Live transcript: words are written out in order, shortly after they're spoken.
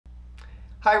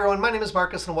Hi everyone, my name is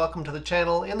Marcus and welcome to the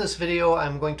channel. In this video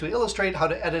I'm going to illustrate how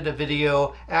to edit a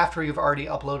video after you've already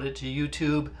uploaded to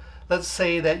YouTube. Let's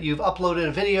say that you've uploaded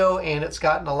a video and it's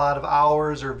gotten a lot of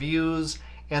hours or views,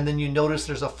 and then you notice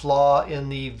there's a flaw in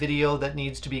the video that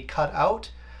needs to be cut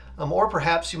out. Or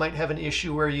perhaps you might have an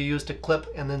issue where you used a clip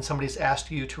and then somebody's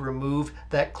asked you to remove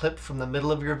that clip from the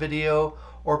middle of your video.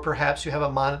 Or perhaps you have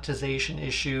a monetization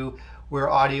issue where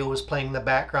audio is playing in the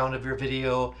background of your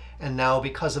video, and now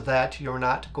because of that you're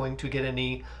not going to get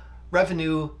any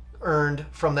revenue earned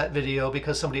from that video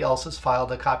because somebody else has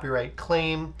filed a copyright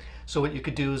claim. So what you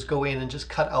could do is go in and just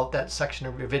cut out that section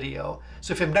of your video.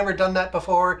 So if you've never done that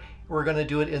before, we're going to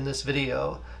do it in this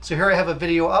video. So here I have a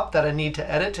video up that I need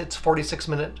to edit. It's a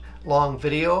 46-minute long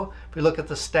video. If we look at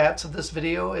the stats of this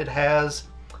video, it has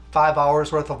 5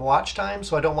 hours worth of watch time,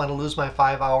 so I don't want to lose my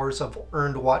 5 hours of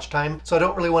earned watch time. So I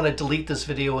don't really want to delete this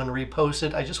video and repost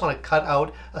it. I just want to cut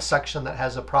out a section that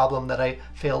has a problem that I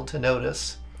failed to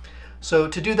notice. So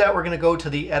to do that, we're going to go to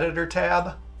the Editor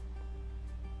tab,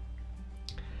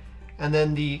 and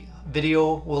then the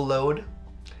video will load.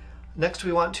 Next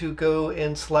we want to go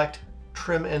and select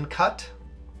Trim and Cut.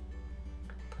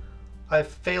 I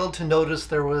failed to notice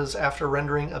there was, after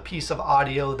rendering, a piece of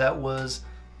audio that was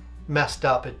messed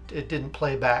up. It didn't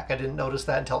play back. I didn't notice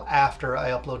that until after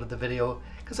I uploaded the video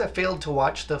because I failed to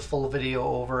watch the full video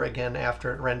over again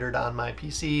after it rendered on my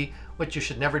PC, which you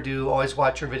should never do. Always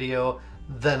watch your video,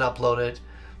 then upload it.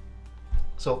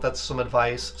 So that's some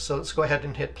advice. So let's go ahead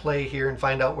and hit play here and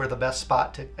find out where the best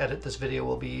spot to edit this video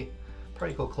will be.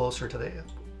 Probably go closer to the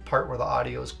part where the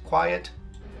audio is quiet.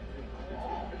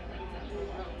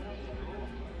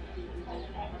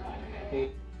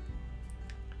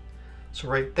 So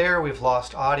right there we've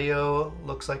lost audio.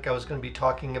 Looks like I was going to be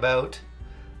talking about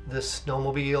this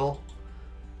snowmobile.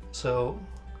 So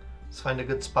let's find a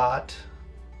good spot.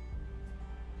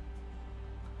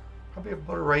 Probably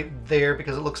about right there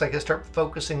because it looks like I start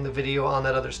focusing the video on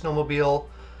that other snowmobile.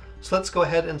 So let's go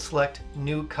ahead and select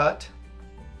New Cut.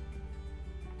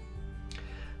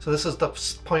 So this is the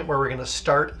point where we're going to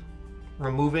start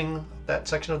removing that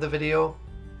section of the video.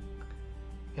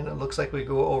 And it looks like we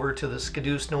go over to the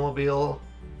Skidoo snowmobile,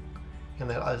 and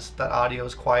that audio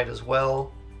is quiet as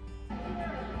well.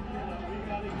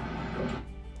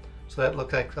 So that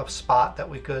looks like a spot that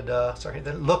we could,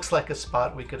 that looks like a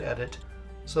spot we could edit.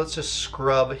 So let's just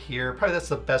scrub here. Probably that's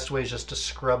the best way, is just to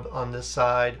scrub on this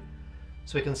side.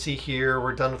 So we can see here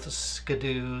we're done with the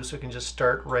Skidoo, so we can just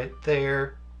start right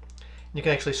there. And you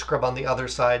can actually scrub on the other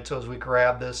side, so as we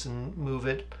grab this and move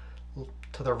it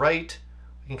to the right,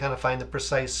 we can kind of find the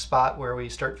precise spot where we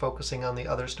start focusing on the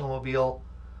other snowmobile.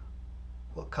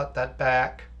 We'll cut that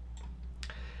back.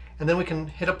 And then we can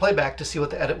hit a playback to see what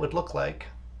the edit would look like.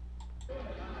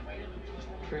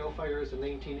 Trail fires in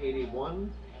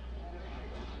 1981.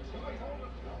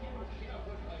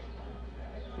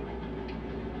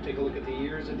 Take a look at the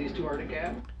years of these two Arctic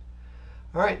Cat.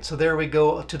 Alright, so there we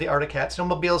go to the Arctic Cat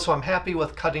snowmobile. So I'm happy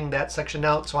with cutting that section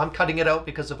out. So I'm cutting it out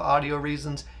because of audio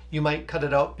reasons. You might cut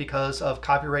it out because of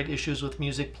copyright issues with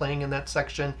music playing in that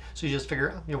section. So you just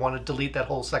figure you want to delete that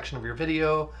whole section of your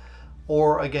video.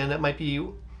 Or again, it might be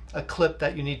a clip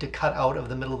that you need to cut out of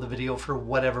the middle of the video for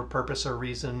whatever purpose or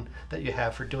reason that you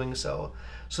have for doing so.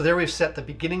 So there we've set the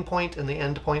beginning point and the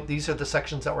end point. These are the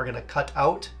sections that we're going to cut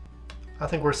out. I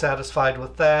think we're satisfied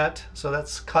with that. So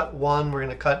that's cut one. We're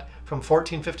going to cut from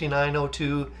 14:59:02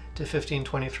 to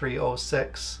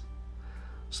 15:23:06.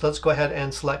 So let's go ahead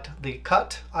and select the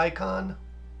cut icon.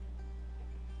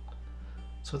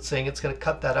 So it's saying it's going to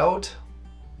cut that out.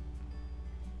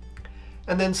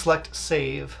 And then select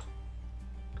Save.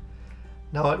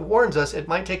 Now it warns us it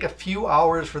might take a few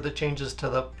hours for the changes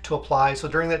to apply. So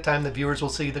during that time the viewers will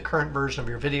see the current version of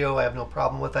your video. I have no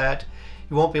problem with that.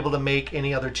 You won't be able to make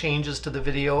any other changes to the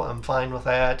video. I'm fine with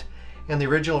that. And the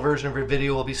original version of your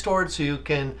video will be stored so you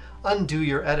can undo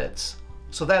your edits.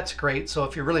 So that's great. So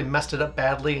if you really messed it up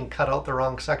badly and cut out the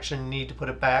wrong section, you need to put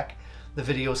it back, the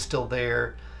video is still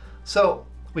there. So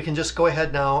we can just go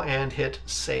ahead now and hit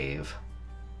Save.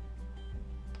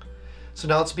 So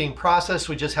now it's being processed.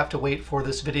 We just have to wait for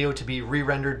this video to be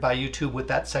re-rendered by YouTube with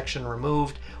that section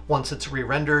removed. Once it's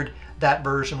re-rendered, that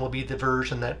version will be the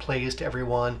version that plays to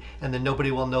everyone, and then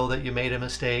nobody will know that you made a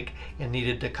mistake and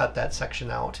needed to cut that section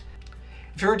out.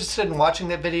 If you're interested in watching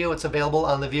that video, it's available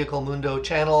on the Vehicle Mundo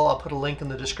channel. I'll put a link in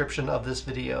the description of this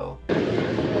video.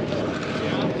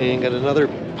 And got another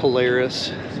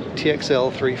Polaris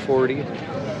TXL 340.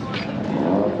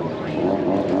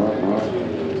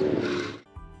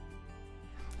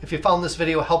 If you found this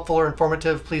video helpful or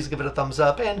informative, please give it a thumbs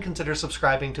up and consider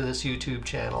subscribing to this YouTube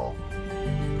channel.